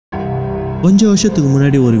கொஞ்சம் வருஷத்துக்கு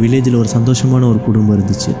முன்னாடி ஒரு வில்லேஜில் ஒரு சந்தோஷமான ஒரு குடும்பம்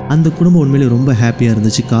இருந்துச்சு. அந்த குடும்பம் உண்மையிலே ரொம்ப ஹாப்பியாக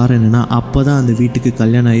இருந்துச்சு. காரணம் என்னன்னா, அப்போதான் அந்த வீட்டுக்கு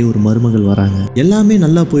கல்யாணம் ஆகி ஒரு மருமகள் வராங்க. எல்லாமே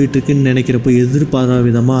நல்லா போயிட்டு இருக்குன்னு நினைக்கிறப்போ எதிர்பாராத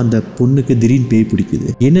விதமாக அந்த பொண்ணுக்கு திடீர்னு பேய் பிடிக்குது.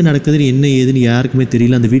 என்ன நடக்குதுன்னு என்ன ஏதுன்னு யாருக்குமே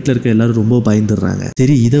தெரியல. அந்த வீட்டில் இருக்க எல்லாரும் ரொம்ப பயந்துடுறாங்க.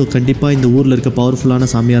 சரி, இதை கண்டிப்பாக இந்த ஊரில் இருக்க பவர்ஃபுல்லான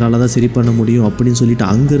சாமியாரால் தான் சரி பண்ண முடியும் அப்படின்னு சொல்லிட்டு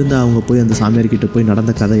அங்கேருந்து அவங்க போய் அந்த சாமியார் கிட்ட போய்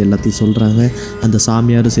நடந்த கதை எல்லாத்தையும் சொல்கிறாங்க. அந்த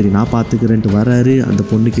சாமியாரும் சரி நான் பார்த்துக்கிறேன்ட்டு வராரு. அந்த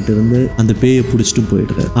பொண்ணுக்கிட்ட இருந்து அந்த பேயை பிடிச்சிட்டு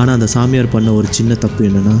போயிடுறாரு. ஆனால் அந்த சாமியார் பண்ண ஒரு சின்ன தப்பு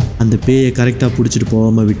என்னன்னா, அந்த பேயை கரெக்டாக பிடிச்சிட்டு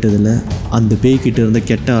போகாமல் விட்டதில் அந்த பேய்கிட்ட இருந்த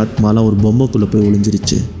கெட்ட ஆத்மாலாம் ஒரு பொம்மைக்குள்ளே போய்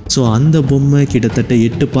ஒளிஞ்சிருச்சு. ஸோ அந்த பொம்மை கிட்டத்தட்ட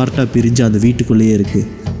 8 பார்ட்டாக பிரிஞ்சு அந்த வீட்டுக்குள்ளேயே இருக்குது.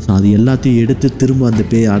 ஸோ அது எல்லாத்தையும் எடுத்து திரும்ப அந்த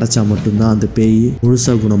பேயை அடைச்சா மட்டும்தான் அந்த பேய்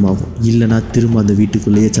முழுசாக குணமாகும். இல்லைனா திரும்ப அந்த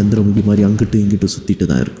வீட்டுக்குள்ளேயே சந்திரமுகி மாதிரி அங்கிட்டும் இங்கிட்டும் சுற்றிட்டு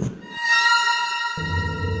தான் இருக்கும்.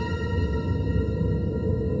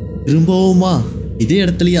 திரும்பவுமா இதே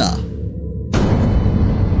இடத்துலையா?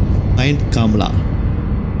 Find காம்லா.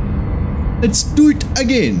 Let's do it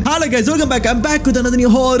again. Hello guys, welcome back. I'm back with another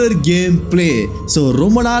new horror gameplay. So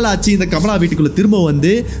ரொம்ப நாள் ஆச்சு இந்த கமலா வீட்டுக்குள்ள திரும்ப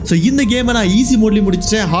வந்து. ஸோ இந்த கேமை நான் ஈஸி மோட்லேயும்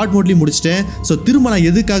முடிச்சிட்டேன், ஹார்ட் மோட்லேயும் முடிச்சிட்டேன். ஸோ திரும்ப நான்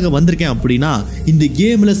எதுக்காக வந்திருக்கேன் அப்படின்னா, இந்த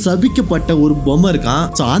கேமில் சபிக்கப்பட்ட ஒரு பொம்மை இருக்கான்.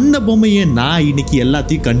 ஸோ அந்த பொம்மையை நான் இன்னைக்கு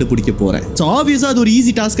எல்லாத்தையும் கண்டுபிடிக்க போறேன். ஸோ ஆப்வியஸாக அது ஒரு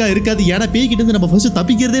ஈஸி டாஸ்க்காக இருக்காது. ஏன்னா பேய்கிட்ட இருந்து நம்ம ஃபர்ஸ்ட்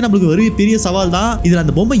தப்பிக்கிறதே நம்மளுக்கு ஒரு பெரிய சவால் தான். இதில்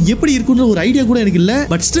அந்த பொம்மை எப்படி இருக்குன்ற ஒரு ஐடியா கூட எனக்கு இல்லை.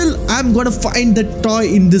 But still I am gonna find the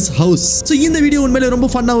toy in this house. So இந்த வீடியோ உண்மையிலே ரொம்ப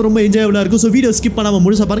ஃபன்னாக ரொம்ப என்ஜாயபிளாக இருக்கும். So video skip பண்ணாம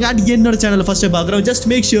முழுசா பாருங்க. and என்னோட சேனலை ஃபர்ஸ்ட் டைம் பார்க்குறோம், just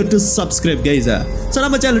make sure to subscribe guys. so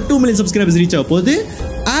நம்ம சேனல் 2 million subscribers ரீச் ஆக போகுது.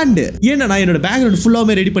 and ஏன்னா நான் என்னோட பேக்ரவுண்ட்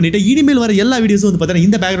ஃபுல்லாமே ரெடி பண்ணிட்டேன். இனிமேல் வர எல்லா வீடியோஸும் வந்து பார்த்தீங்கன்னா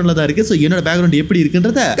இந்த பேக்ரவுண்ட்ல தான் இருக்கு. ஸோ என்னோட பேக்ரவுண்ட் எப்படி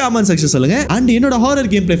இருக்குன்றத கமெண்ட் செக்ஷன் சொல்லுங்க. அண்ட் என்னோட ஹாரர்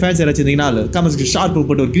கேம் பிளே ஃபேன்ஸ் யாராச்சும் இருந்தீங்கன்னா கமெண்ட் செக்ஷன் ஷார்ட்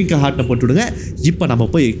போட்டு ஒரு கிரீன் ஹார்ட் போட்டு விடுங்க. இப்போ நம்ம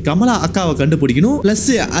போய் கமலா அக்காவை கண்டுபிடிக்கணும். பிளஸ்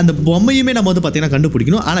அந்த பொம்மையுமே நம்ம வந்து பார்த்தீங்கன்னா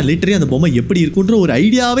கண்டுபிடிக்கணும். ஆனால் லிட்டரலி அந்த பொம்மை எப்படி இருக்குன்ற ஒரு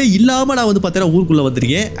ஐடியாவே இல்லாமல் நான் வந்து பார்த்தீங்கன்னா ஊருக்குள்ள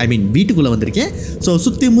வந்திருக்கேன். ஐ மீன் வீட்டுக்குள்ள வந்திருக்கேன். ஸோ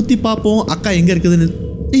சுற்றி முற்றி பார்ப்போம் அக்கா எங்கே இருக்குதுன்னு.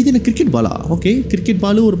 இது என்ன cricket Bala? Okay, cricket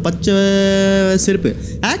Balu, ஒரு பச்சை செருப்பு.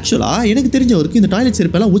 ஆக்சுவலாக எனக்கு தெரிஞ்சவருக்கு இந்த டாய்லெட்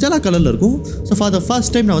செருப்பு எல்லாம் உஜாலா கலரில் இருக்கும். So for the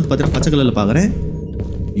first time நான் வந்து பார்த்தீங்கன்னா பச்சை கலரில் பார்க்குறேன்.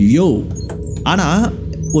 யோ, ஆனால்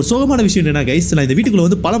ஒரு சோகமான விஷயம் என்னன்னா கைஸ், நான் இந்த வீட்டுக்குள்ளே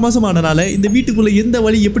வந்து பல மாதம் ஆனனால இந்த வீட்டுக்குள்ளே எந்த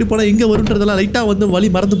வழி எப்படி போனால் எங்கே வருன்றதெல்லாம் லைட்டாக வந்து வழி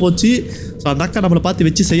மறந்து போச்சு. ஸோ அந்த அக்கா நம்மளை பார்த்து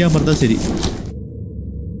வச்சு செய்யாமல் இருந்தால் சரி.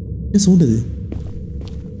 என்ன சவுண்டது?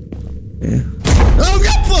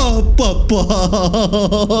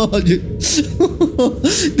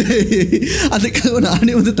 அதுக்காக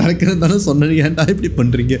நானே வந்து தடுக்கிறதானே சொன்னேன். ஏன்டா இப்படி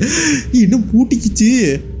பண்றீங்க? இன்னும் பூட்டிக்கிச்சு.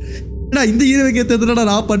 இந்த ஈரவைக்கு ஏற்றதுனா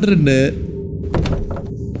நான் பண்றேன்னு.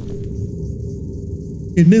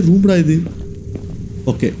 என்ன ரூம்டா இது?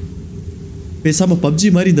 ஓகே, பேசாம பப்ஜி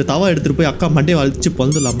மாதிரி இந்த தவா எடுத்துட்டு போய் அக்கா மண்டையை வலிச்சு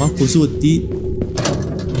பழந்துடலாமா? கொசுவத்தி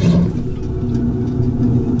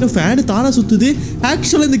ஃபேனு தானா சுத்துது.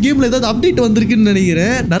 ஆக்சுவலாக இந்த கேமில் ஏதாவது அப்டேட் வந்திருக்குன்னு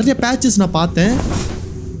நினைக்கிறேன். நிறைய பேச்சஸ் நான் பார்த்தேன்.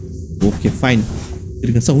 ஓகே ஃபைன்,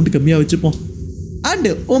 இருங்க சவுண்டு கம்மியாக வச்சுப்போம். அண்ட்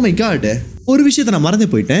ஓ மை காட், ஒரு விஷயத்தை நான் மறந்தே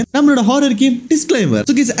போயிட்டேன். நம்மளோட horror game disclaimer.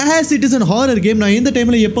 So kiss as it is an horror game. நான் எந்த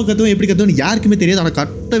டைமில் எப்போ கற்றுவேன் எப்படி கற்றுவேன் யாருக்குமே தெரியாது. ஆனால்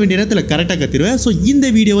கட்ட வேண்டிய நேரத்தில் கரெக்டாக கற்றுருவேன். ஸோ இந்த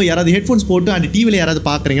வீடியோவை யாராவது ஹெட்ஃபோன்ஸ் போட்டு அண்ட் டிவியில் யாராவது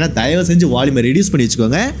பார்க்குறீங்கன்னா தயவு செஞ்சு வால்யூமை ரெடியூஸ் பண்ணி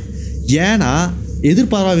வச்சுக்கோங்க. ஏன்னா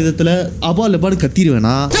எதிர்பாராத விதத்தில் அபால் அபால்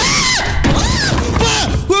கத்திடுவேனா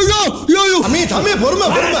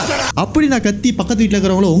அப்படி நான் கத்தி பக்கத்து வீட்டில்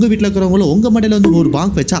இருக்கிறவங்களோ உங்க வீட்டில் இருக்கிறவங்களோ உங்க மண்டையில வந்து ஒரு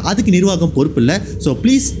பாங்க் வச்சா அதுக்கு நிர்வாகம் பொறுப்பு இல்லை. So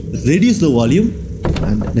please reduce the volume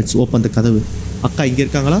and let's open the கதவு. அக்கா இங்கே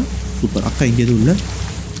இருக்காங்களா? சூப்பர், அக்கா இங்கே எதுவும் இல்லை.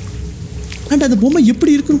 அண்ட் அந்த பொம்மை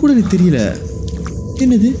எப்படி இருக்குன்னு கூட எனக்கு தெரியல.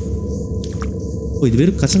 என்னது? ஓ, இது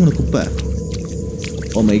வெறும் கசங்கன குப்பை.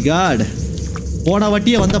 ஓ மை காட், போன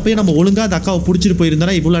வாட்டியே வந்தப்பயே நம்ம ஒழுங்கா அந்த அக்காவை பிடிச்சிட்டு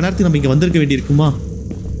போயிருந்தா இவ்வளோ நேரத்துக்கு நம்ம இங்கே வந்திருக்க வேண்டியிருக்குமா?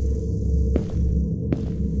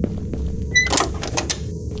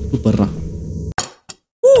 சூப்பர்ரா.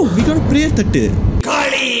 ஓ, we got a prayer தட்டு.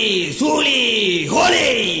 காளி சூலி ஹோலி.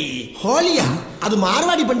 ஹோலியா? அது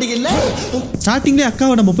மார்வாடி பண்டிகை இல்ல? ஸ்டார்டிங்ல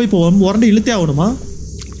அக்காவை நம்ம போய் உரண்டை இழுத்தே ஆகணுமா?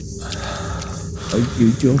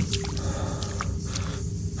 ஐயோ,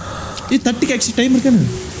 இது தட்டுக்கு ஆக்சுவலி டைம் இருக்கானே.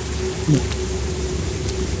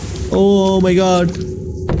 ஓ மை காட்,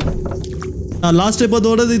 நான் லாஸ்ட் டைம்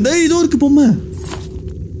அதோடது இந்த இதோ இருக்கு பொம்மை.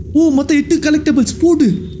 ஓ, மொத்தம் 8 கலெக்டபிள்ஸ் போடு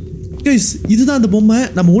கைஸ். இதுதான் அந்த பொம்மை.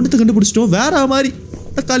 நம்ம ஒன்றத்தை கண்டுபிடிச்சிட்டோம். வேற மாதிரி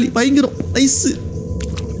தக்காளி பயங்கரம் நைஸ்.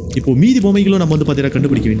 இப்போ மீதி பொம்மைகளும் நம்ம வந்து பார்த்தீங்கன்னா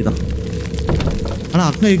கண்டுபிடிக்க வேண்டியதான். ஆனால்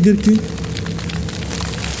அக்கா எங்கே இருக்கு?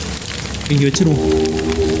 இங்கே வச்சிருவோம்.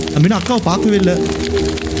 அப்படின்னா அக்காவை பார்க்கவே இல்லை.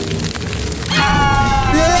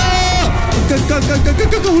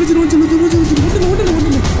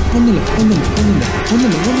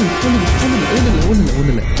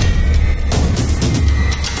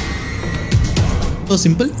 So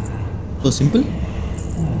simple. So simple.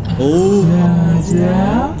 Oh,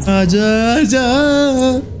 Aja, Aja.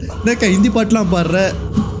 என்னக்கா ஹிந்தி பாட்டுலாம் பாடுற?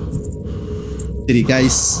 சரி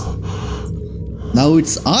guys, now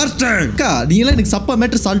it's our turn. அக்கா நீங்களாம் எனக்கு சப்பா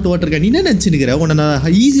மேட்டர் சால்ட் வாட்டர். நீ என்ன நினச்சிருக்கிற? உன்னை நான்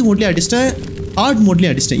ஈஸி மோட்லேயே அடிச்சிட்டேன், ஹார்ட்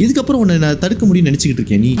மோட்லேயே அடிச்சிட்டேன். இதுக்கப்புறம் உன்னை நான் தடுக்க முடியும்னு நினச்சிக்கிட்டு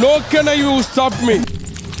இருக்கேன். நீ No can you stop me?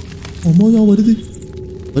 அம்மா வருது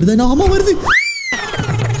வருதா? ஆமா வருது.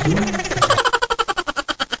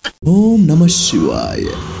 ஓம் நம சிவாய.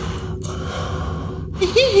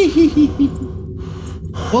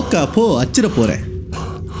 ஓகா போ, அச்சிட போறேன்.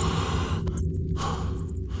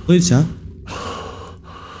 போயிடுச்சா?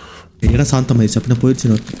 இடம் சாந்தமாயிருச்சு அப்படின்னா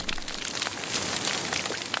போயிடுச்சுன்னு அர்த்தம்.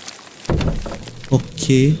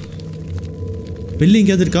 ஓகே, வெளில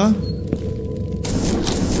எங்கேயாவது இருக்கா?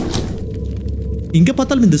 இங்க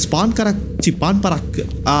பார்த்தாலும் இந்த ஸ்பான் கராக் பான் பராக்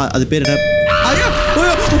அது பேர் என்ன?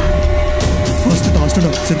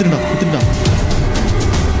 செத்துடா.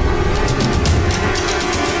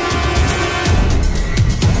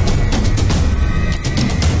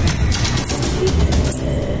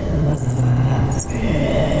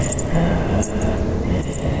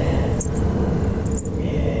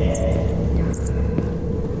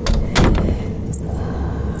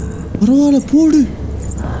 பரவாயில்ல போடு.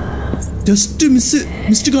 ஜஸ்ட்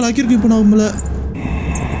மிஸ்டு கால் ஆக்கியிருக்கேன் இப்போ நான் உங்களை.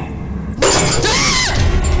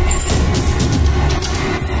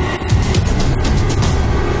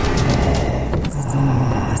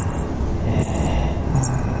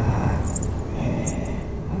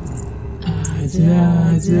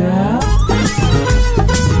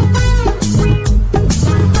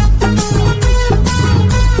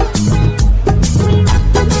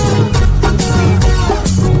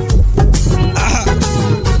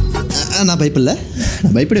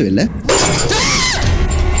 நான் பயப்படவே இல்லை.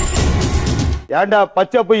 ஏண்டா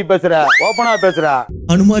பச்சை போய் பேசுற, ஓபனா பேசுற?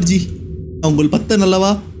 அனுமார்ஜி உங்களுக்கு பத்த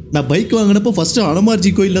நல்லவா. நான் பைக் வாங்கினப்போ ஃபர்ஸ்ட் அனுமார்ஜி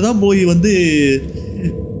கோயிலில் தான் போய் வந்து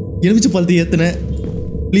எலுமிச்சை பழத்தை ஏற்றினேன்.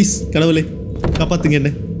 ப்ளீஸ் கடவுளே காப்பாத்துங்க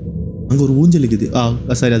என்ன. அங்கே ஒரு ஊஞ்சல் இருக்குது.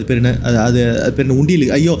 சாரி, அது பேர் என்ன? அது பேர் என்ன? உண்டியல்.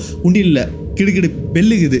 ஐயோ உண்டியல் இல்லை, கிடுக்கிடு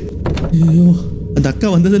பெல்லுக்குது. ஐயோ அந்த அக்கா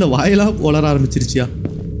வந்ததில் வாயெல்லாம் வளர ஆரம்பிச்சிருச்சியா.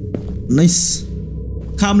 நைஸ்.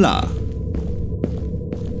 காம்லா.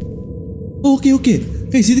 ஓகே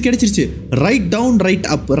கைஸ், இது கிடைச்சிருச்சு. ரைட் டவுன் ரைட்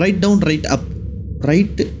அப். ஓகே ரைட்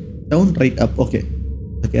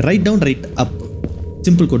டவுன் ரைட் அப்.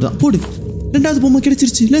 சிம்பிள் கோட் தான். போடு. ரெண்டாவது பொம்மை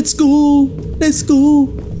கிடைச்சிருச்சு. Let's go.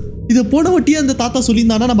 இதை போன வாட்டியே அந்த தாத்தா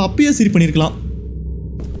சொல்லியிருந்தானா நம்ம அப்பயே சரி பண்ணியிருக்கலாம்.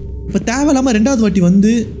 இப்போ தேவையில்லாமல் ரெண்டாவது வாட்டி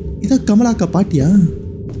வந்து இதான் கமலாக்கா பாட்டியா?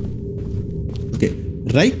 ஓகே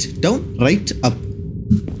ரைட் டவுன் ரைட் அப்.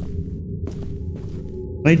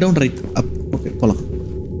 ஓகே போகலாம்.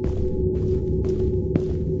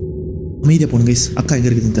 அமைதியாக போகணும் கைஸ். அக்கா எங்கே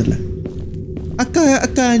இருக்குதுன்னு தெரில.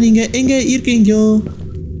 அக்கா நீங்கள் எங்கே இருக்கீங்க?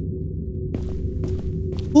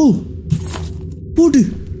 ஓ போடு.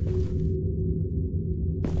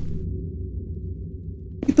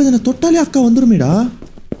 இப்போ இதை தொட்டாலே அக்கா வந்துருமேடா.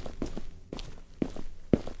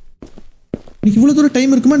 இன்னைக்கு இவ்வளோ தூரம்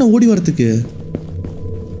டைம் இருக்குமா நான் ஓடி வரத்துக்கு?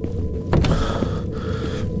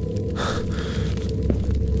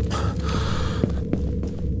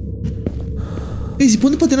 இப்போ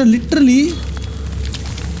வந்து பார்த்தீங்கன்னா லிட்ரலி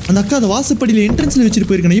அந்த அக்கா அந்த வாசப்படியில் என்ட்ரன்ஸில் வச்சுட்டு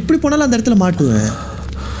போயிருக்கேன். எப்படி போனாலும் அந்த இடத்துல மாட்டுவேன்.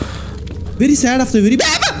 Very sad of the very.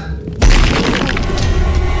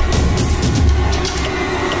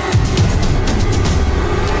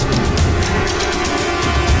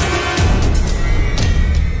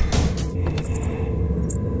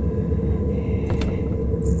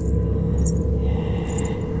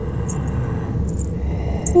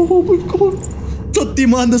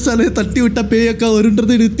 சத்தியமா அந்த சிலையை தட்டி விட்டா பேயக்கா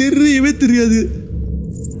வருன்றது எனக்கு தெரியவே தெரியாது.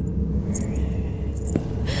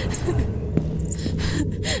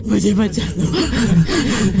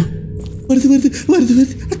 வருது.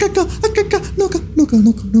 அக்கா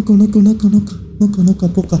நோக்கா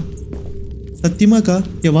போக்கா. சத்தியமாக்கா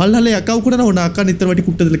என் வாழ்நாளே அக்காவை கூட நான் உன்னை அக்கா இத்தனை வாட்டி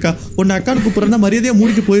கூப்பிட்டது இல்லக்கா. உன்னை அக்கான்னு கூப்பிட்றேன்னா மரியாதையா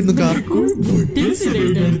மூடிட்டு போயிருந்துக்கா.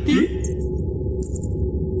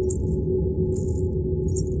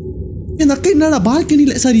 என் அக்கா என்னடா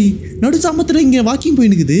பால்கனியில் சாரி நடு சாமத்தில் இங்கே வாக்கிங்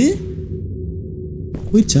போயினுக்குது.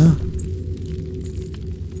 போயிடுச்சா?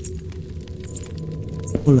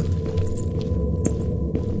 போல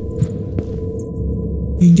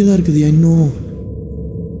இங்கே தான் இருக்குது இன்னும்.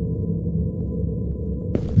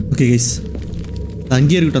 ஓகே கைஸ்,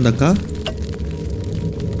 அங்கேயே இருக்கட்டும் அந்த அக்கா.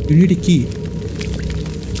 கீ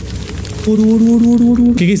ஓடு.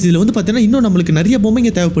 ஓகே கைஸ், இதில் வந்து பார்த்தீங்கன்னா இன்னும் நம்மளுக்கு நிறைய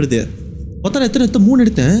பொம்மைங்க தேவைப்படுது. மொத்தம் எத்தனை 3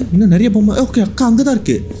 எடுத்தேன். இன்னும் நிறைய பொம்மை. ஓகே அக்கா அங்கே தான்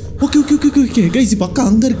இருக்கு. ஓகே கைஸ், இப்போ அக்கா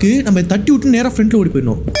அங்கே இருக்கு. நம்ம தட்டி விட்டு நேராக ஃப்ரண்ட்ல ஓடி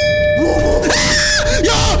போயிடணும்.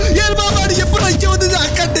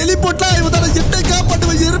 அக்கா டெலிபோர்ட்லாம் என்னக்கா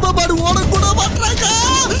பண்ணுவேன்? எருமாடு ஓடக்கூட மாட்டாங்க.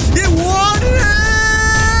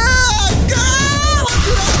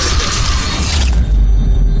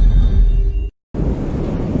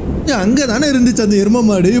 அங்க தானே இருந்துச்சு அந்த எரும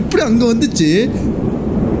மாடு, எப்படி அங்க வந்துச்சு?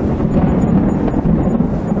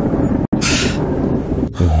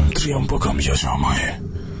 ओम त्र्यंबकम यजामहे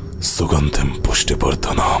सुगंधिम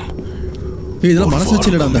पुष्टिवर्धनम இதெல்லாம்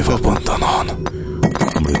மனசாட்சியிலடா அந்த वन्दनान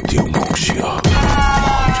मृत्यु मोक्ष्य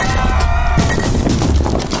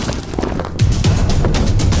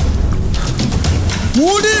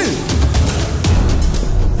மூடு.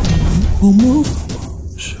 அம்மா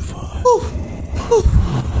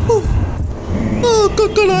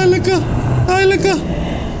கொக்கடா இல்லக்கா இல்லக்கா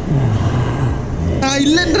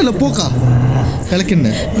இல்லைன்றல போக்கா எனக்கு என்ன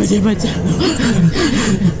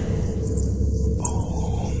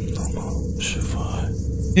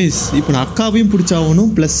இப்போ நான் அக்காவையும்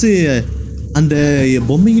பிடிச்சாகணும், ப்ளஸ் அந்த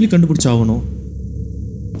பொம்மைகளையும் கண்டுபிடிச்சாகணும்.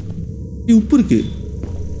 உப்பு இருக்கு,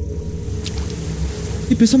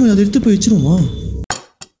 பேசாம அதை எடுத்து போய் வச்சிருவோமா?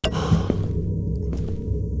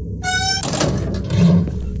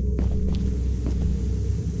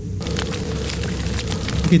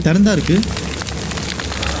 ஓகே, திறந்தா இருக்கு.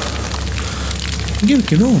 இங்கே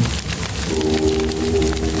வைக்கணும்.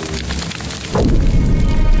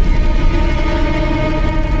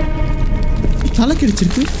 தலை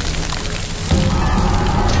கிடைச்சிருக்கு.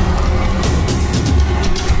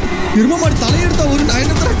 எரும மாடு தலையெடுத்தா ஒரு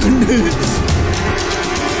நயனத்தர கண்டு.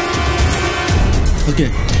 Okay,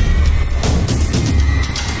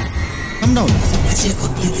 come down.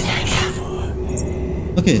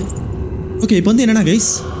 Okay okay, இப்போ வந்து என்னன்னா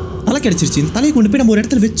கைஸ், தலை கிடைச்சிருச்சு. இந்த தலையை கொண்டு போய் நம்ம ஒரு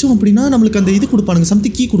இடத்துல வச்சோம் அப்படின்னா நம்மளுக்கு அந்த இது கொடுப்பானுங்க,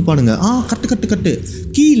 சம்திங் கீ கொடுப்பானுங்க. கட்டு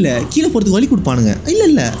கீ இல்லை, கீழே போகிறதுக்கு வழி கொடுப்பானுங்க.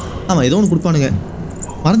 இல்லை ஆமாம், ஏதோ ஒன்று கொடுப்பானுங்க,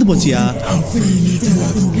 மறந்து போச்சியா?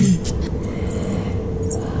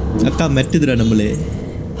 அக்கா மெட்டுதுடா நம்மளே.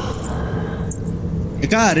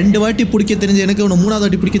 அக்கா 2 வாட்டி பிடிக்க தெரிஞ்சு எனக்கு உன்னை 3வது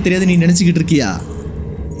வாட்டி பிடிக்க தெரியாது நீ நினச்சிக்கிட்டு இருக்கியா?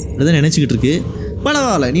 அப்படிதான் நினச்சிக்கிட்டு இருக்கு.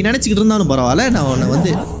 பரவாயில்ல, நீ நினச்சிக்கிட்டு இருந்தாலும் பரவாயில்ல. நான் உன்னை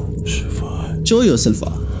வந்து ஷோ யுவர்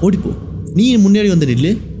செல்ஃபா, ஓடிப்போ. நீ முன்னாடி வந்து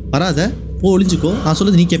நில்லு, வராத, போ ஒளிஞ்சுக்கோ. நான்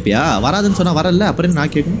சொல்றது நீ கேட்பியா? வராதுன்னு சொன்னால் வரல, அப்புறம்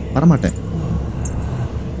நான் கேட்கணும், வரமாட்டேன்.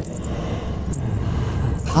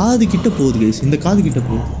 காது கிட்ட போகுது கைஸ், இந்த காது கிட்ட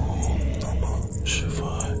போகுது.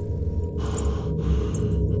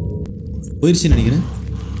 போயிடுச்சுன்னு நினைக்கிறேன்.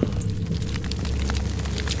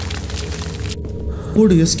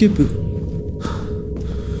 ஓடு, எஸ்கேப்பு.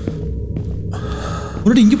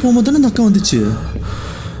 முன்னாடி இங்கே போகும்போது தானே அந்த அக்கா வந்துச்சு.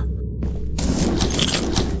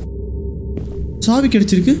 சாவி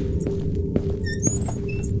கிடைச்சிருக்கு.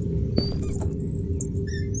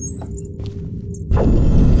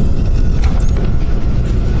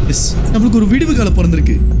 நம்மளுக்கு ஒரு விடுவு காலம்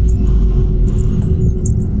பிறந்திருக்கு.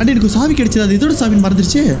 அண்ட் எனக்கு சாவி கிடைச்சது, அது இதோட சாவின்னு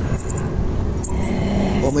மறந்துருச்சு.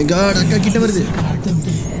 ஓ மை காட், அக்கா கிட்ட வருது.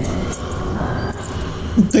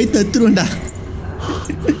 கை தத்துருவேண்டா.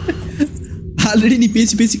 ஆல்ரெடி நீ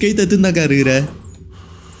பேசி பேசி கை தத்துந்தாக்கா இருக்கிற.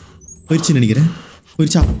 போயிடுச்சு நினைக்கிறேன்.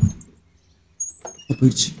 போயிடுச்சா?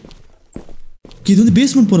 போயிடுச்சு. இது வந்து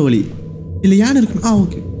பேஸ்மெண்ட் போகிற வழி இல்லை, யானை இருக்கு.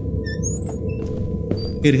 ஓகே,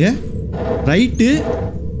 இருங்க. ரைட்டு,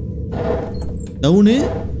 டவுனு,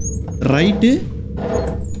 ரைட்டு,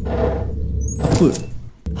 அப்பு.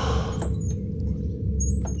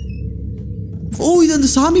 ஓ, இது அந்த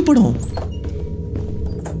சாமி படம்.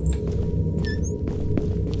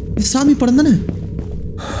 இது சாமி படம் தானே?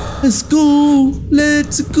 Let's go,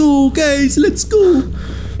 let's go guys, let's go.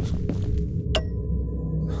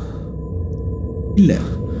 இல்ல,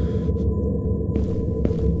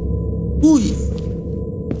 ஓ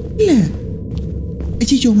இல்ல,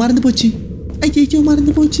 ஐயோ மறந்து போச்சு, ஐயோ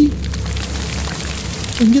மறந்து போச்சு.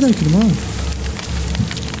 இங்கதான் வைக்கணுமா?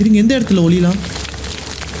 இருங்க, எந்த இடத்துல ஒளியலாம்?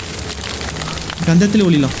 அந்த இடத்துல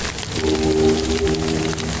ஒளியலாம்.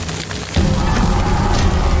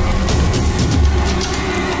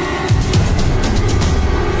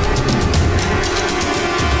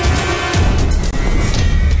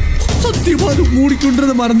 சத்தியமாக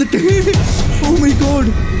மூடிக்கொண்டதை மறந்துட்டேன். Oh my God,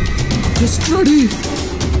 just ready,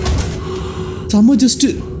 செம்ம ஜஸ்ட்.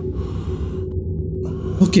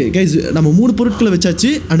 ஓகே கைஸ், நம்ம 3 பொருட்களை வச்சாச்சு.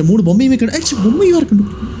 அந்த 3 பொம்மையுமே ஆக்சுவலி பொம்மையாக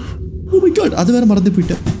இருக்கணும். ஓ மை காட், அது வேற மறந்து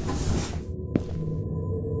போயிட்டேன்.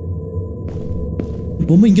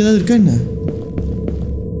 பொம்மை இங்கே ஏதாவது இருக்கா என்ன?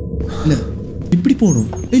 இல்லை, இப்படி போகணும்.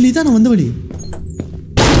 இல்லை, இதான் நான் வந்த வழி.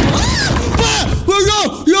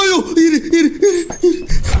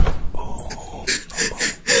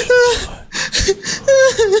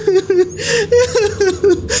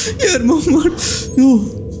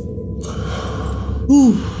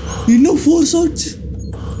 இன்னும் 4 ஷாட்ஸ்.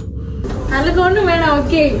 அதுக்கு ஒண்ணும் வேணாம்.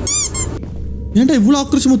 ஓகே, ஏன்டா இவ்வளோ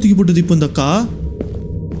ஆக்ரோஷமா தூக்கி போட்டது இப்போ இந்த அக்கா?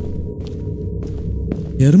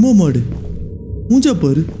 எரும மாடு மூஞ்சா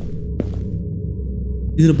பாரு.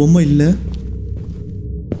 இதுல பொம்மை இல்லை.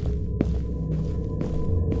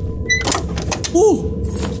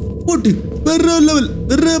 போட்டு வேற லெவல்,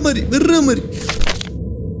 வேற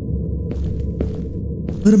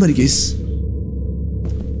மாதிரி கேஸ்.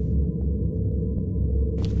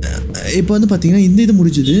 இப்போ வந்து பார்த்தீங்கன்னா இந்த இது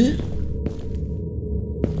முடிஞ்சது.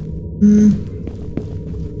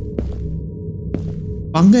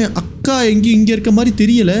 அங்க அக்கா இங்க இருக்க மாதிரி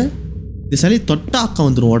தெரியல. இந்த சிலையை தொட்டா அக்கா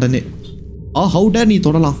வந்துடும் உடனே. ஹவு டேர் நீ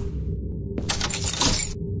தொடலாம்.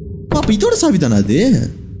 அப்ப இதோட சாவி தானே அது?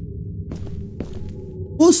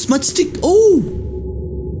 ஓ ஸ்மச் ஸ்டிக். ஓ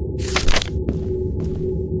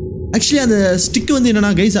ஆக்சுவலி அந்த ஸ்டிக் வந்து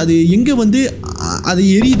என்னன்னா கைஸ், அது எங்க வந்து அது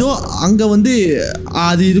எரியுதோ அங்க வந்து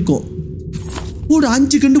அது இருக்கும். ஒரு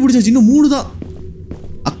 5 கண்டுபிடிச்சாச்சு, இன்னும் 3 தான்.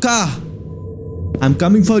 அக்கா ஐம்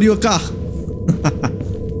கமிங் ஃபார் யூ அக்கா.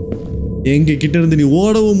 எங்க கிட்ட இருந்து நீ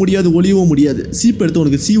ஓடவும் முடியாது, ஒளியவும் முடியாது. சீப் எடுத்து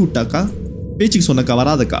உனக்கு சீ விட்டாக்கா. பேச்சுக்கு சொன்னக்கா,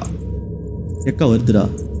 வராதக்கா. எக்கா வருதுடா.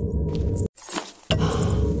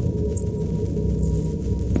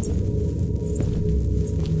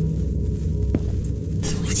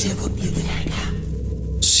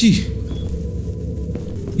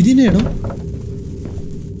 இது என்ன இடம்?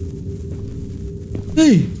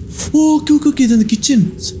 ஏய் ஓகே ஓகே ஓகே, இது அந்த கிச்சன்.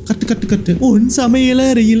 கட்டு. உன்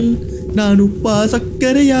சமையலறையில் நான் உப்பா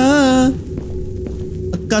சக்கரையா?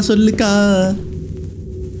 அக்கா சொல்லுக்கா.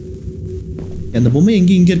 அந்த பொம்மை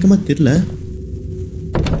இங்க இருக்கமா தெரியல.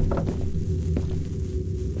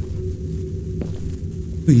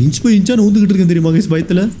 இன்ச் பை இன்ச்சா நோந்துகிட்டு இருக்கேன் தெரியுமா கைஸ்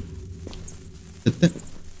பயத்துல.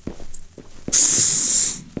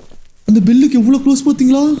 அந்த பெல்லுக்கு எவ்வளவு க்ளோஸ்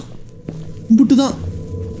பாத்தீங்களா? கும்பிட்டு தான்.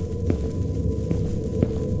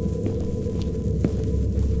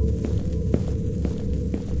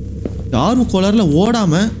 யாரும் கோளாறுல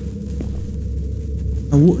ஓடாம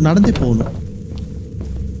நடந்தே போகணும்.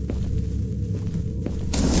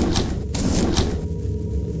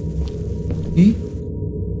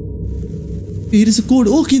 இருக்கு கோடு.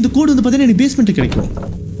 ஓகே, இந்த கோடு வந்து பார்த்தீங்கன்னா எனக்கு பேஸ்மெண்ட் கிடைக்கும்.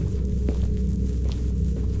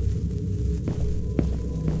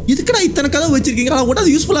 இதுக்குடா இத்தனை கதவு வச்சிருக்கீங்க? உடனே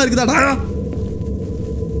அது யூஸ்ஃபுல்லா இருக்குதாடா.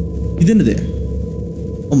 இது என்னது?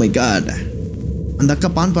 ஓ மை காட், அந்த அக்கா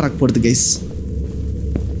பான் பராக் போடுது கைஸ்.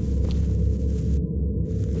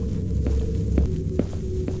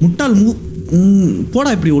 முட்டாள்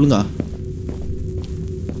போடா இப்படி ஒழுங்கா.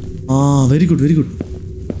 Very good.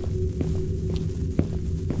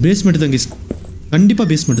 பேஸ்மெண்ட் தான் கைஸ், கண்டிப்பா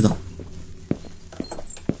பேஸ்மெண்ட் தான்.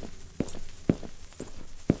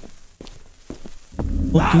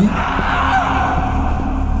 ஓகே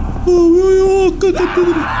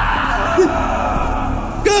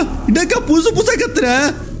இடக்கா புதுசா கத்துற.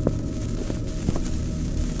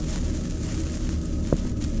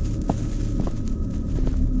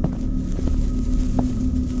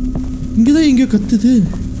 இங்கதான் எங்கயோ கத்துது.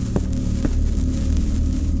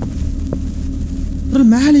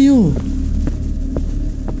 மேலையோ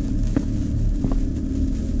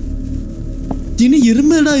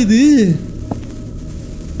எருமைடா இது.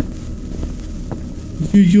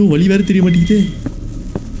 ஐயோ வழி வேற தெரிய மாட்டேங்குது.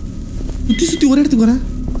 சுத்தி ஒரே இடத்துக்கு வரேன்.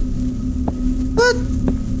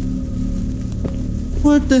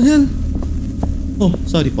 What the hell? ஓ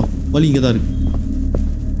சாரிப்பா, வழி இங்க தான் இருக்கு.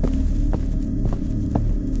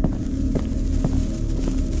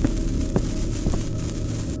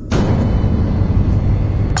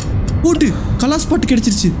 போட்டு கலாஸ் பாட்டு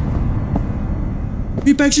கிடைச்சிருச்சு.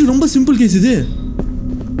 இப்போ ஆக்சுவலி ரொம்ப சிம்பிள் கேஸ் இது.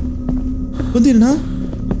 வந்து என்னன்னா,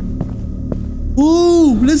 ஓ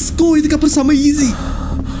லெட்ஸ் கோ. இதுக்கப்புறம் செம ஈஸி.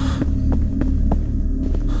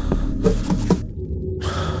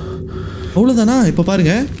 அவ்வளோதானா? இப்போ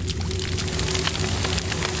பாருங்க.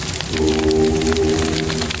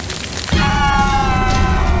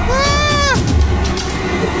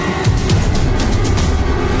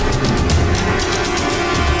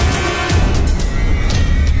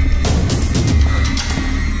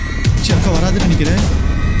 அக்கா வராதுன்னு நினைக்கிறேன்.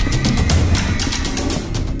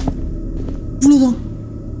 இவ்வளோதான்.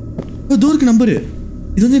 டோருக்கு நம்பரு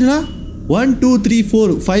இது வந்து என்னன்னா 1 2 3 4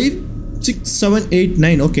 5 6 7 8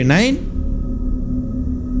 9. ஓகே 9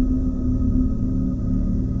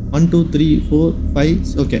 1 2 3 4 5.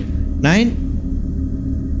 Okay 9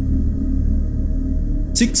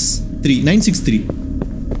 6 3 963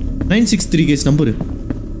 963 case number.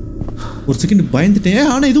 ஒரு செகண்ட் பயந்துட்டேன்.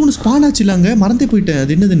 ஆனால் இது ஒன்று ஸ்பான் ஆச்சு இல்லைங்க, மறந்தே போயிட்டேன்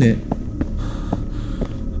அது என்னதுன்னு.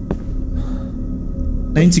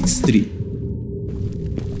 963.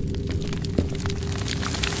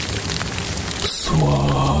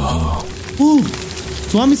 ஓ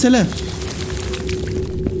சுவாமி சிலை.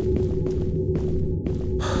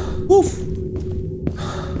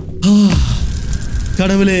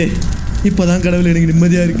 கடவுளே, இப்பதான் கடவுளே எனக்கு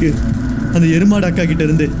நிம்மதியா இருக்கு. அந்த எருமாடு அக்கா கிட்ட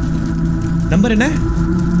இருந்து. நம்பர் என்ன?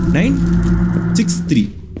 963.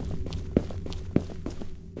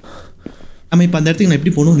 நம்ம இப்போ அந்த இடத்துக்கு நான்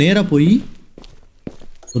எப்படி போகணும்? நேராக போய்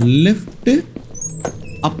ஒரு லெஃப்ட்டு,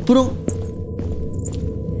 அப்புறம்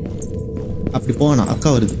அப்படி போனா அக்கா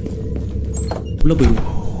வருது, உள்ள போயிடுவோம்.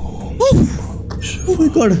 Oh my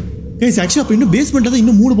God guys, actually அப்போ இன்னும் பேஸ்மெண்ட்டில் தான்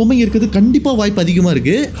இன்னும் 3 பொம்மைங்க இருக்குது. கண்டிப்பாக வாய்ப்பு அதிகமாக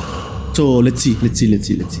இருக்கு. So let's see.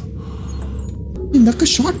 இந்த அக்கா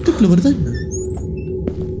ஷார்ட் கட்டில் வருதா என்ன?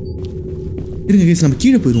 இருங்க கைஸ், நம்ம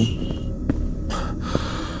கீழே போயிடுவோம்.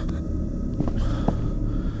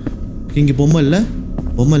 இங்கே பொம்மை இல்லை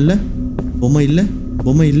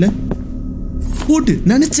போட்டு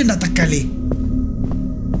நினைச்சேன்டா தக்காளி.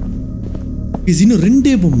 இன்னும்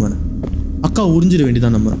 2 பொம்மை. அக்கா உறிஞ்சிட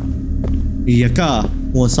வேண்டியதான் நம்ம. அக்கா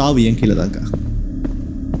உன் சாவு என் கீழே தான்க்கா.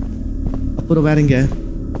 அப்புறம் வேறங்க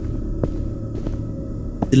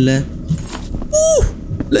இல்லை.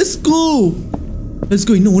 Let's go.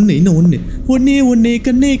 இன்னும் ஒன்னே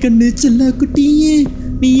கண்ணு செல்ல குட்டியே,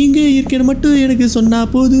 நீ இங்கே இருக்கிற மட்டும் எனக்கு சொன்னா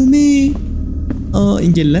போதுமே.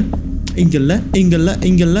 இங்க இல்லை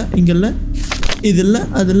இது இல்லை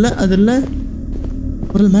அது இல்லை.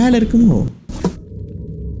 ஒரு மேலே இருக்குமோ?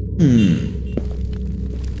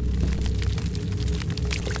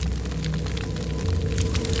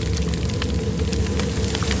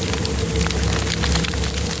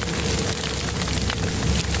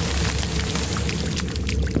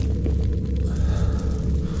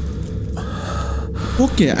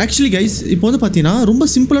 ஓகே, ஆக்சுவலி கைஸ் இப்போ வந்து பார்த்தீங்கன்னா ரொம்ப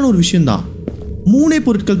சிம்பிளான ஒரு விஷயம் தான். 3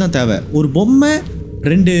 பொருட்கள் தான் தேவை. ஒரு பொம்மை,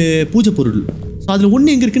 2 பூஜை பொருள். ஸோ அதில்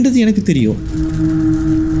 1 எங்கே இருக்குன்றது எனக்கு தெரியும்.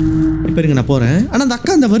 இப்போ இருங்க நான் போகிறேன். ஆனால் அந்த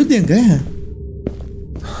அக்கா அந்த வருது எங்க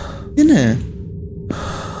என்ன?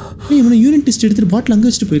 இவனை யூரின் டெஸ்ட் எடுத்துட்டு பாட்டில் அங்கே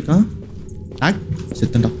வச்சுட்டு போயிருக்கான்.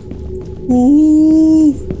 செத்தண்டா. ஓ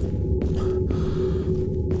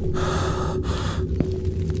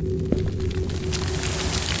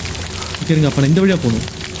சரிங்க, அப்போ நான் இந்த வழியாக போகணும்.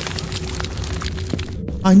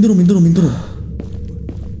 இந்த ரூம்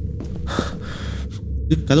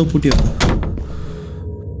கதவு பூட்டி வைக்கணும்.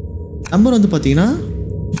 நம்பர் வந்து பார்த்தீங்கன்னா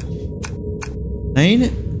 9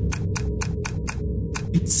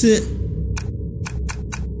 6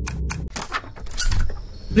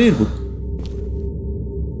 prayer book.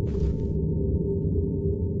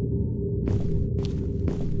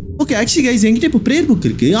 Okay, actually guys என்கிட்ட இப்போ ப்ரேயர் புக்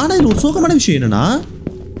இருக்கு. ஆனால் இதில் ஒரு சோகமான விஷயம் என்னன்னா,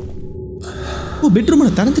 பெட்ரூம்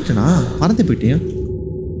நான் திறந்துட்டேனா? மறந்து போயிட்டேன்.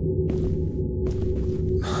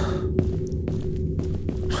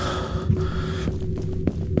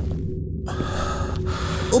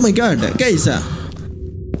 Oh my god, guys.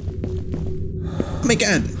 Oh my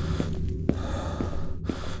god.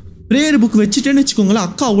 Prayer book வச்சுட்டேன்னு வச்சுக்கோங்களேன்,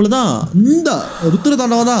 அக்கா அவ்வளோதான். இந்த ருத்ர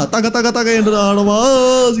தாண்டவா தான் தக என்று ஆடவா,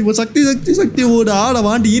 இவன் சக்தி ஓடு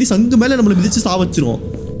ஆடவாண்டி ஏறி சங்கு மேலே நம்மளை மிதிச்சு சாவச்சிரும்.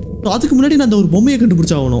 அதுக்கு முன்னாடி நான் அந்த ஒரு பொம்மையை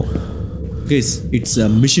கண்டுபிடிச்சாகணும். Guys, it's a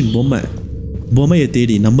machine. பொம்மையை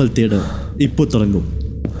தேடி நம்ம தேடும் இப்போ தொடங்கும்.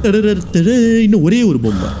 இன்னும் ஒரே ஒரு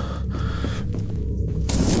பொம்மை.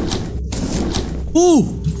 ஓ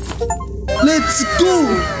லெட்ஸ் கோ.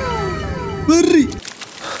 வெரி.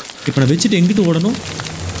 இப்போ நான் வச்சுட்டு எங்கிட்டு ஓடணும்?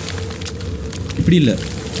 இப்படி இல்லை,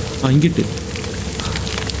 இங்கிட்டு.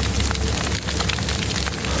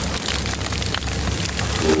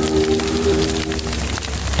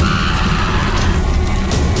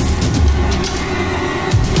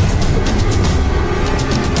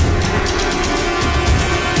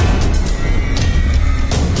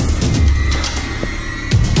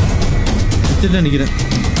 நினைக்கிறேன்.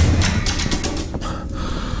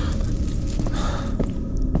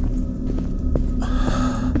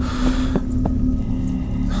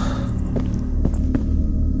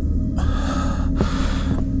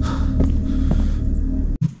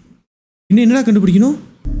 இன்னும் என்னடா கண்டுபிடிக்கணும்?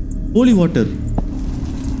 ஹோலி வாட்டர்.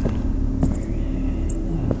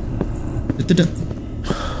 எடுத்துட்டேன்.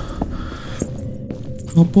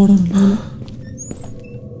 அப்போடா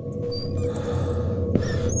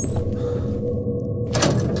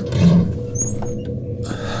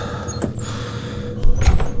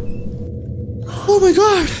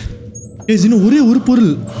இன்னும் ஒரே ஒரு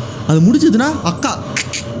பொருள். அது முடிச்சதுன்னா அக்கா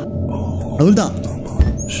அவள்தான்.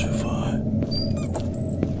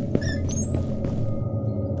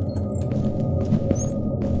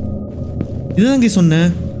 இதுதான் சொன்னேன்.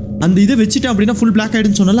 அந்த இதை வச்சுட்டேன் அப்படின்னா ஃபுல் பிளாக்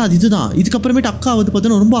ஆயிடுன்னு சொன்னால அது இதுதான். இதுக்கப்புறமேட்டு அக்கா வந்து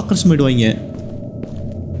பார்த்தீங்கன்னா ரொம்ப ஆக்ரோஷமாயிடுவாங்க.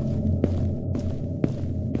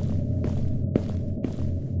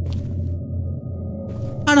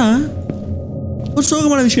 ஆனா ஒரு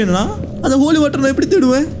சோகமான விஷயம் என்னன்னா, அந்த ஹோலி வாட்டர் நான் எப்படி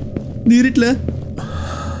தேடுவேன் இந்த இருட்டில்?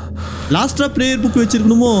 லாஸ்டா prayer book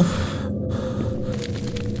வச்சிருக்கணுமோ?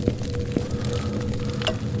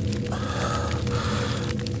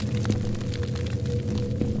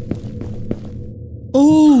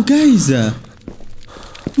 Oh guys,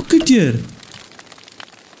 look at here.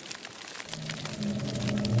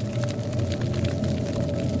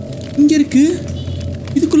 இங்க இருக்கு.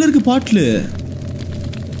 இதுக்குள்ள இருக்கு பாட்டில்.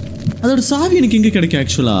 அதோட சாவி எனக்கு எங்க கிடைக்கும்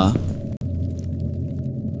ஆக்சுவலா?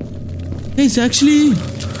 ஆக்சுவலி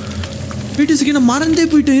வெயிட் செகண்ட், நான் மறந்தே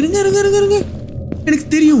போயிட்டேன். இருங்க. எனக்கு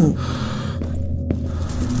தெரியும்.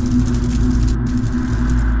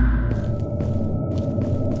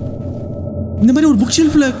 இந்த மாதிரி ஒரு புக்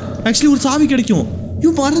ஷெல்ஃப்ல ஆக்சுவலி ஒரு சாவி கிடைக்கும்.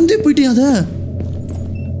 மறந்தே போயிட்டேன். அத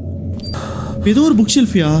ஏதோ ஒரு புக்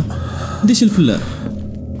ஷெல்ஃபியா? இந்த ஷெல்ஃப் இல்ல,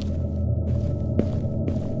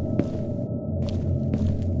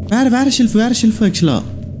 வேற ஷெல்ஃப் ஆக்சுவலா.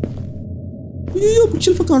 ஐயோ, புக்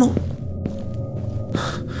ஷெல்ஃபை காணோம்.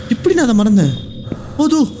 எப்படி நான் அதை மறந்தேன்?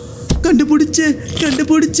 ஓதோ, கண்டுபிடிச்சே.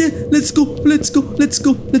 Let's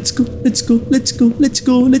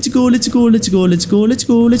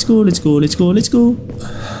go.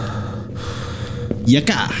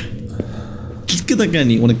 யக்கா கிக்குதக்கா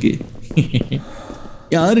நீ உனக்கு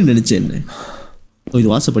யாரு நினைச்ச என்ன? இது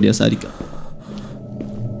வாசப்படியா? சாரிக்கா.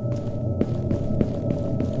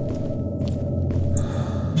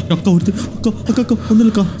 அக்கா வருது. அக்கா ஒன்றும்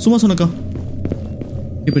இல்லைக்கா, சும்மா சொன்னக்கா.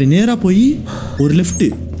 இப்படி நேராக போய் ஒரு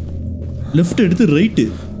லெஃப்ட் எடுத்து ரைட்டு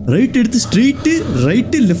எடுத்து ஸ்ட்ரெயிட்டு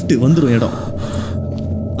ரைட்டு லெஃப்ட் வந்துடும் இடம்.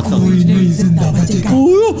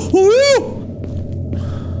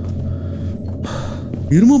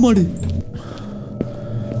 எரும மாடு.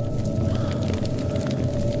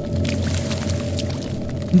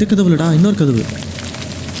 இந்த கதவு இல்லடா, இன்னொரு கதவு.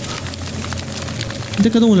 இந்த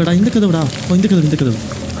கதவு இல்லடா, இந்த கதவுடா. இந்த கதவு.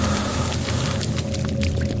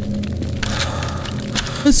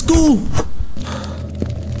 Let's go.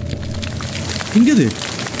 இங்கது.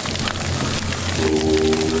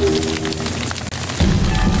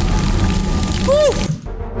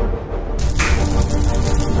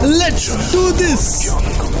 Let's do this.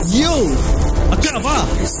 Yo, அக்கா வா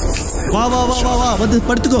வந்து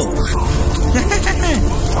படுத்துக்கோ.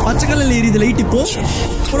 பச்சை கலர்ல எரியுது லைட். இப்போ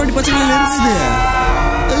ஒரு பச்சை கலர்ல எரியுது.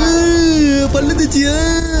 பல்லுதுச்சியா?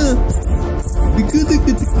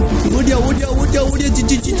 ஓடியா.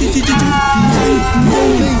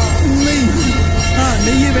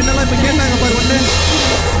 நெய்ய வேணாலும் இப்ப கேட்டாங்க பாரு ஒண்ணு.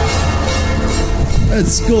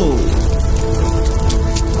 Let's go.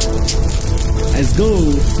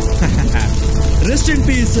 Rest in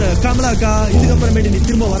peace Kamala அக்கா. இதுக்கப்புறமேட்டு நீ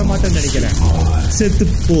திரும்ப வரமாட்டேன்னு நினைக்கிறேன். செத்து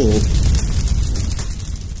போ.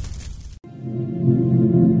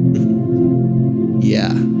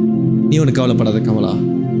 நீ உனக்கு கவலைப்படாத கமலா.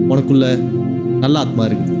 உனக்குள்ள நல்ல ஆத்மா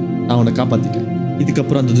இருக்கு. நான் உன்னை காப்பாத்திட்டேன்.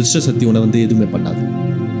 இதுக்கப்புறம் அந்த துஷ்ட சக்தி உன்னை வந்து எதுவுமே பண்ணாது.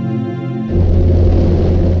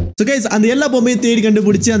 So guys, அந்த எல்லா பொம்மையும் தேடி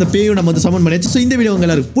கண்டுபிடிச்சு அந்த பேயும் நம்ம வந்து சமன் பண்ணியாச்சு. ஸோ இந்த வீடியோ உங்க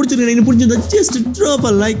எல்லாருக்கும் பிடிச்சிருந்தா just drop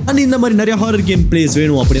a like. And இந்த மாதிரி நிறைய ஹாரர் கேம் பிளேஸ்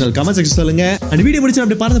வேணும் அப்படின்னு கமெண்ட் செக்ஷன் சொல்லுங்க. அண்ட் வீடியோ முடிச்சு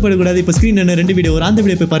அப்படி பார்த்து போயிடக்கூடாது. இப்போ ஸ்கிரீன் என்ன 2 வீடியோ வரும், அந்த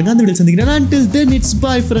வீடியோ போய் பாருங்க. அந்த வீடியோ சந்திக்கிறேன். Until then it's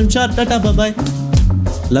bye from Shart. Tata bye bye.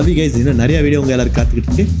 Love you guys. இன்னும் நிறைய வீடியோ உங்க எல்லாரும் காத்துக்கிட்டு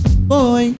இருக்கு. Bye.